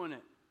been doing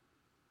it?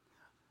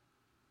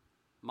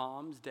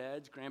 Moms,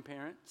 dads,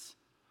 grandparents.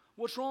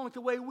 What's wrong with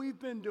the way we've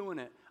been doing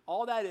it?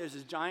 All that is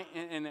giant,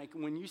 and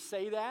when you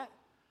say that,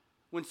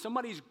 when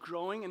somebody's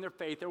growing in their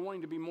faith, they're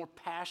wanting to be more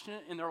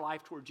passionate in their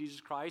life toward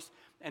Jesus Christ,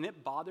 and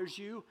it bothers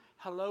you,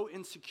 hello,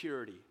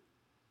 insecurity.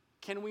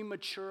 Can we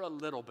mature a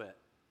little bit?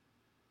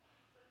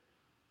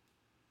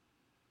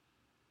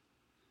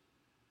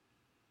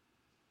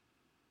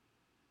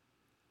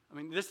 I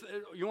mean,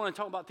 you want to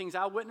talk about things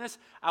I witness?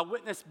 I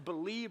witness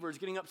believers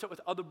getting upset with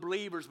other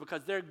believers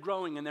because they're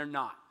growing and they're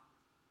not.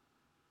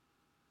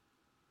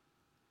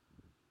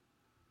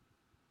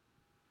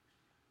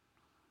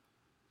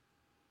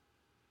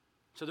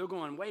 So they're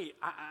going, wait,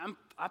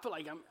 I feel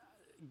like I'm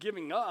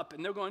giving up.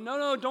 And they're going,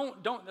 no,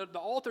 don't. The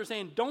author's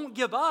saying, don't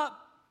give up.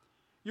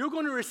 You're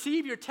going to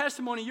receive your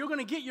testimony. You're going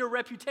to get your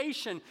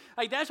reputation.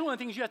 Like, that's one of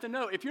the things you have to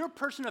know. If you're a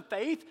person of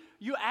faith,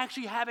 you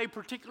actually have a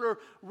particular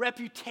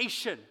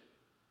reputation.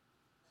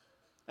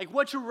 Like,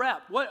 what's your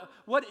rep?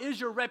 What is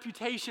your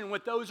reputation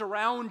with those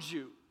around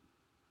you?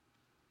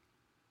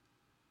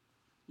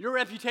 Your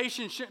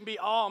reputation shouldn't be,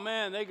 oh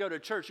man, they go to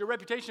church. Your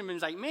reputation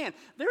means like, man,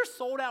 they're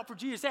sold out for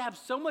Jesus. They have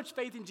so much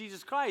faith in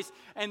Jesus Christ.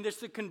 And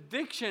the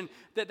conviction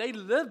that they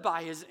live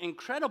by is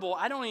incredible.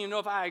 I don't even know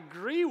if I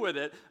agree with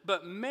it,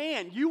 but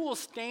man, you will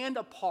stand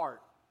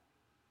apart.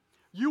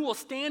 You will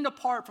stand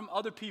apart from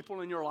other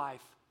people in your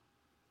life.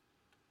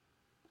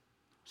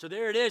 So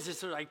there it is.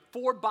 It's like,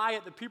 for by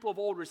it the people of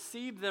old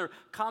received their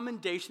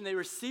commendation. They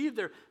received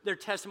their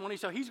testimony.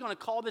 So he's going to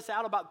call this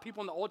out about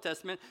people in the Old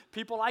Testament.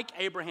 People like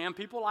Abraham,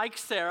 people like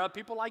Sarah,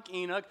 people like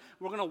Enoch.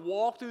 We're going to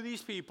walk through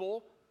these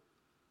people.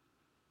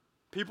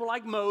 People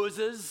like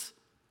Moses.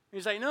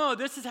 He's like, no,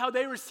 this is how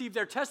they received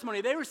their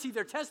testimony. They received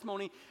their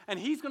testimony, and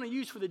he's going to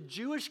use for the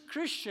Jewish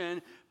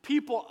Christian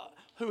people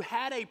who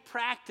had a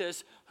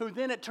practice, who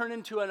then it turned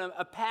into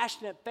a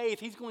passionate faith.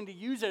 He's going to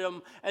use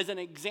them as an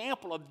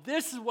example of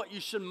this is what you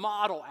should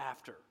model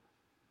after.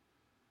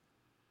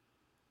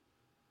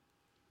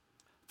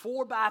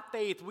 For by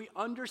faith we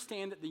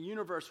understand that the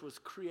universe was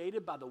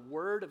created by the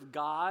word of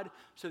God,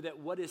 so that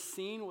what is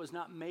seen was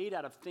not made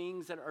out of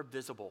things that are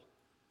visible.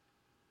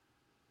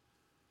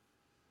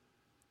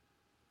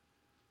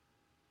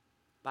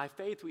 By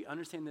faith, we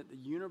understand that the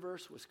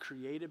universe was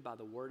created by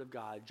the Word of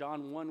God.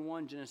 John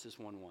 1:1, Genesis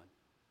 1:1.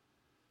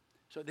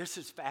 So this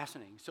is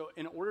fascinating. So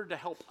in order to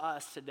help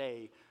us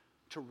today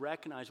to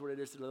recognize what it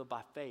is to live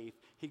by faith,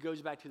 he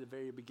goes back to the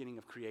very beginning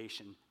of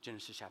creation,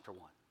 Genesis chapter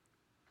 1.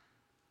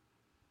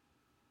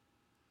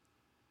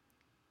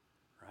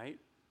 Right?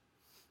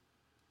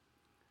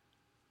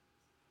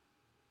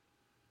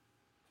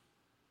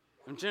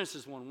 In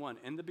Genesis 1:1,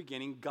 in the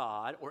beginning,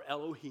 God, or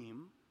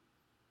Elohim,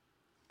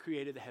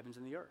 created the heavens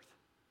and the earth.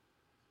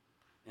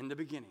 In the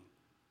beginning.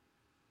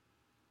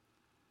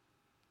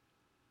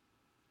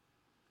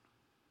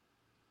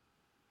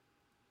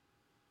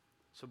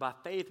 So by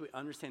faith, we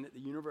understand that the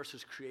universe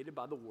was created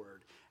by the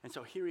Word. And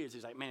so here he is.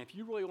 He's like, man, if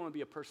you really want to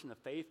be a person of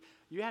faith,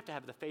 you have to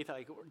have the faith,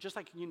 like, just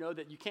like you know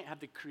that you can't have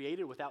the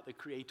created without the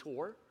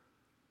creator.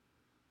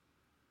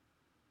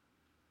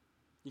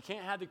 You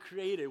can't have the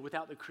created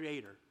without the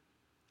creator.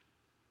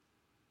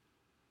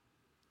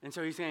 And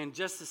so he's saying,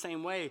 just the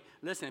same way,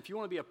 listen, if you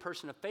want to be a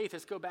person of faith,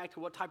 let's go back to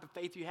what type of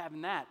faith you have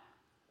in that.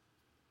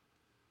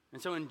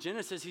 And so in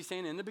Genesis, he's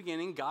saying, in the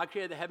beginning, God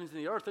created the heavens and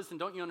the earth. Listen,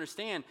 don't you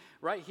understand?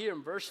 Right here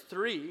in verse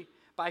 3,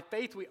 by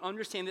faith we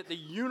understand that the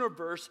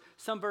universe,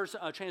 some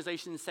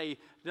translations say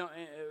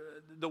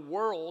the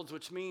worlds,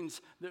 which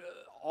means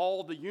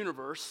all the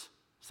universe,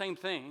 same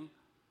thing.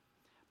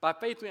 By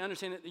faith we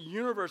understand that the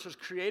universe was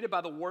created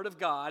by the word of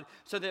God,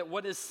 so that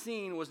what is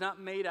seen was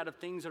not made out of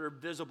things that are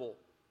visible.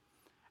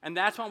 And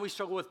that's why we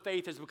struggle with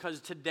faith, is because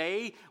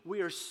today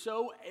we are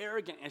so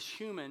arrogant as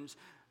humans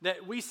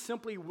that we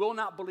simply will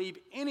not believe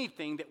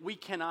anything that we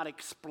cannot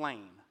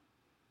explain.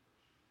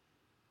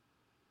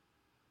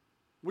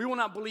 We will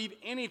not believe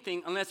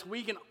anything unless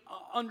we can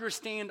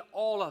understand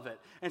all of it.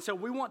 And so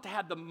we want to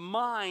have the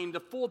mind, the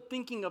full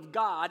thinking of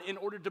God in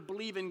order to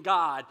believe in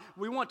God.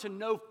 We want to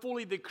know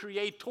fully the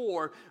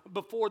Creator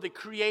before the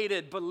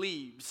created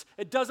believes.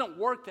 It doesn't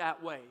work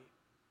that way.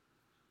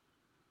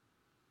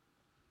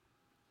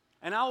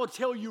 And I will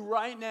tell you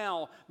right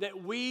now that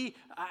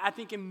I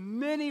think in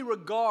many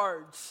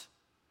regards,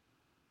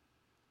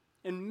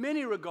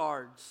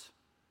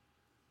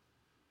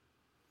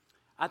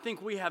 I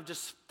think we have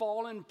just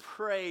fallen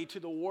prey to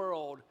the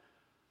world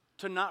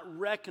to not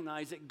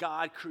recognize that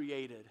God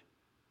created.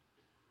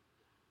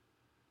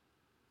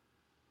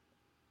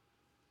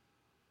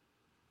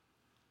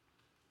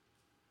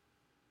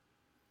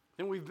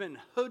 And we've been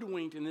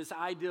hoodwinked in this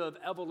idea of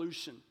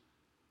evolution.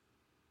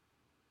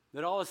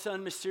 That all of a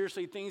sudden,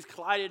 mysteriously, things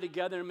collided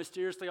together, and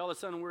mysteriously, all of a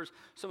sudden, we're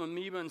some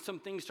amoeba, and some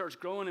thing starts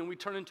growing, and we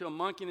turn into a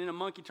monkey, and then a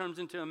monkey turns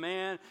into a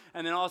man,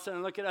 and then all of a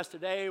sudden, look at us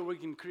today, we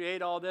can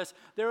create all this.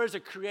 There is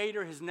a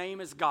creator, his name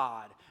is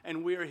God,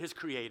 and we are his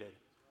created.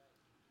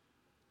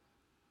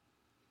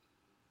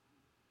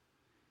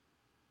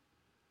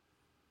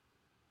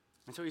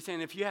 And so he's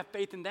saying, if you have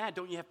faith in that,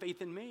 don't you have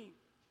faith in me?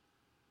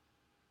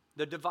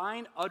 The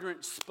divine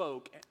utterance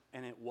spoke,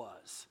 and it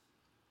was.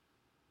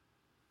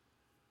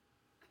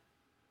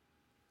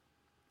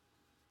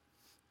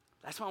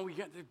 That's why we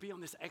get to be on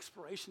this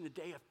exploration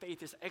today of faith,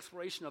 this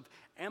exploration of,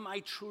 am I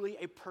truly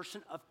a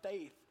person of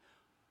faith?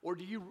 Or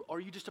are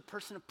you just a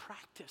person of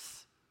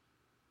practice?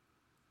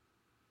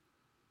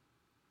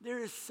 There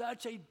is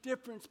such a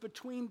difference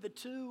between the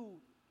two.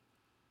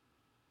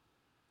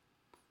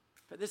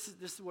 But this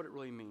is what it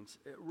really means.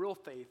 Real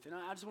faith, and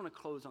I just want to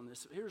close on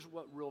this. Here's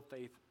what real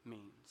faith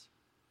means.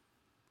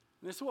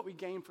 And this is what we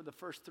gain for the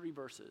first 3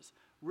 verses.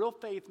 Real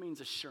faith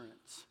means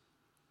assurance,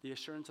 the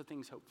assurance of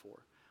things hoped for.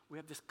 We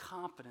have this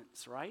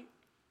confidence, right?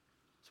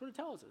 That's what it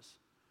tells us.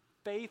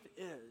 Faith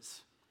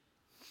is.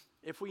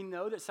 If we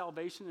know that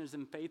salvation is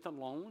in faith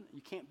alone,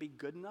 you can't be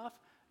good enough,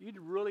 you need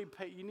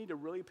to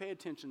really pay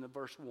attention to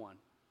verse 1.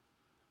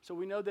 So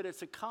we know that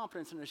it's a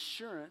confidence and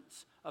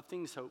assurance of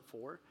things hoped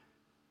for.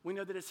 We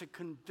know that it's a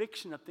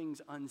conviction of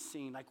things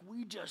unseen. Like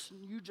you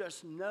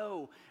just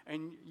know,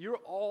 and you're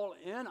all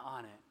in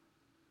on it.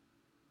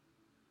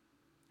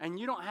 And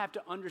you don't have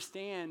to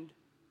understand,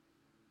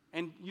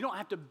 and you don't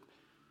have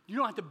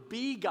to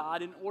be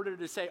God in order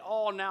to say,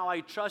 oh, now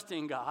I trust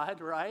in God,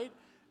 right?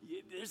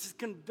 There's this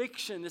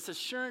conviction, this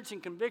assurance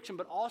and conviction,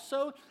 but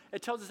also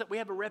it tells us that we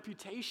have a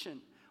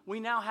reputation.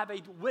 We now have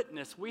a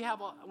witness. We have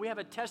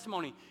a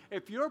testimony.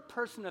 If you're a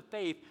person of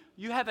faith,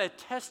 you have a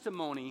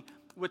testimony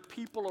with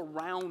people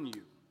around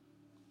you.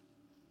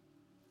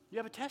 You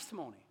have a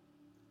testimony.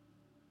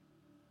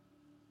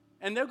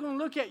 And they're going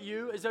to look at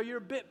you as though you're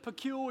a bit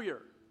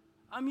peculiar.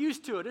 I'm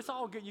used to it. It's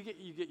all good. You get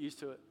used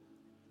to it.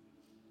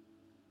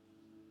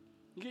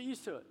 You get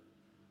used to it.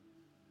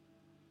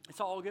 It's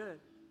all good.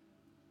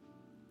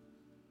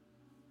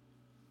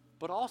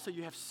 But also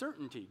you have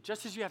certainty.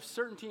 Just as you have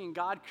certainty in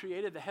God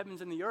created the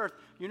heavens and the earth,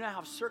 you now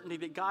have certainty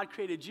that God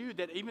created you,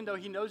 that even though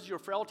he knows your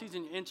frailties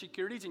and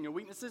insecurities and your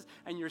weaknesses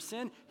and your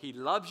sin, he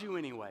loves you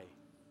anyway.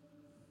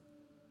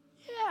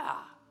 Yeah.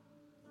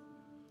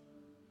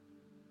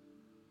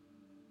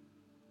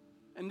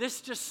 And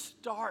this just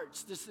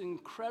starts this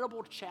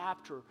incredible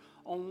chapter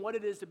on what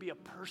it is to be a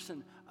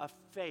person of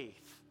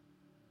faith.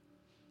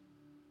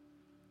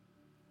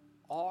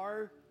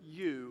 Are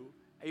you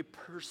a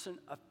person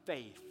of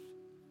faith?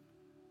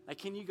 Like,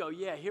 can you go,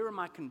 yeah, here are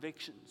my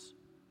convictions.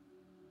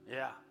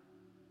 Yeah.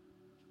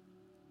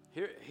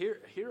 Here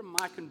are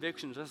my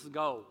convictions. Let's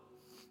go.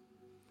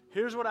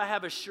 Here's what I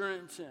have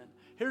assurance in.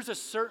 Here's a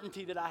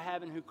certainty that I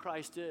have in who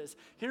Christ is.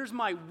 Here's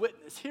my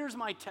witness. Here's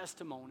my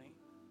testimony.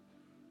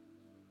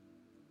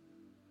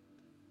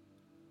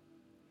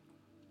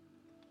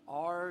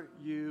 Are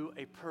you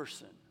a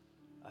person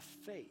of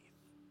faith?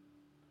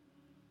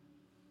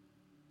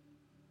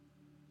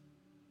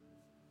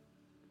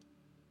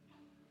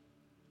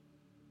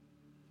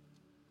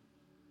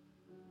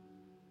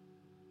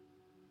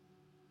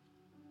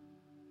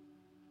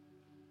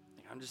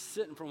 I'm just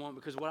sitting for a moment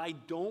because what I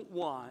don't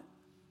want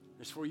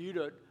is for you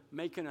to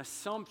make an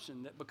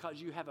assumption that because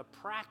you have a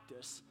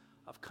practice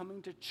of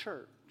coming to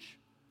church,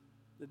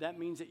 that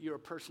means that you're a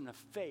person of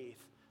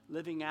faith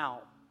living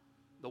out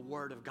the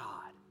Word of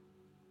God.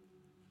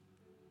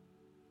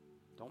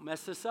 Don't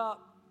mess this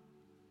up.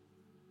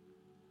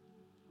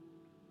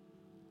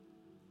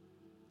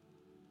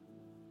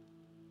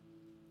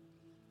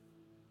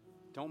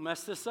 Don't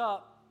mess this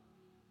up.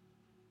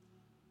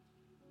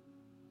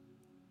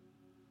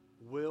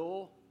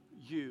 Will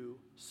you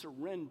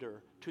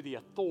surrender to the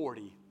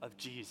authority of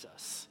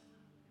Jesus?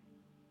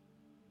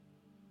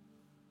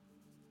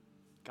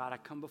 God, I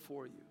come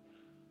before you.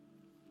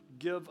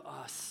 Give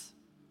us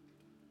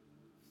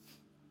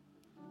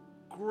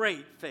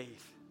great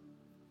faith.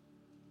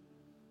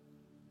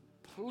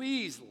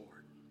 Please, Lord.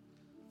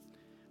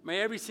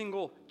 May every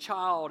single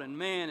child and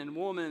man and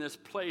woman in this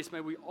place, may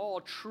we all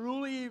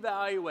truly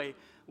evaluate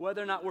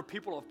whether or not we're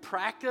people of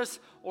practice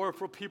or if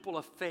we're people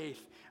of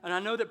faith. And I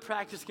know that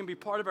practice can be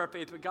part of our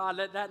faith, but God,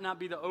 let that not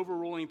be the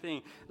overruling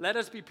thing. Let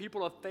us be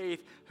people of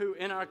faith who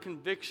in our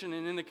conviction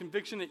and in the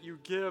conviction that you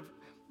give,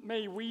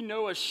 may we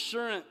know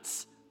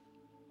assurance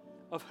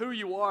of who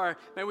you are.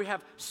 May we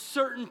have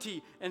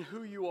certainty in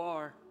who you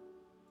are.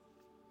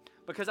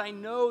 Because I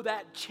know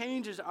that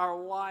changes our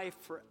life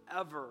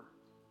forever.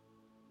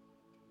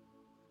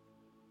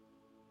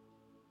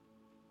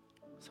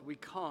 So we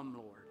come,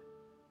 Lord.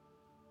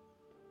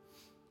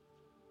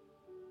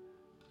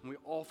 And we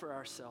offer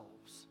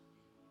ourselves.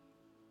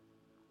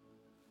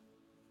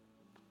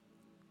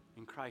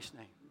 In Christ's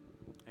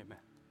name, amen.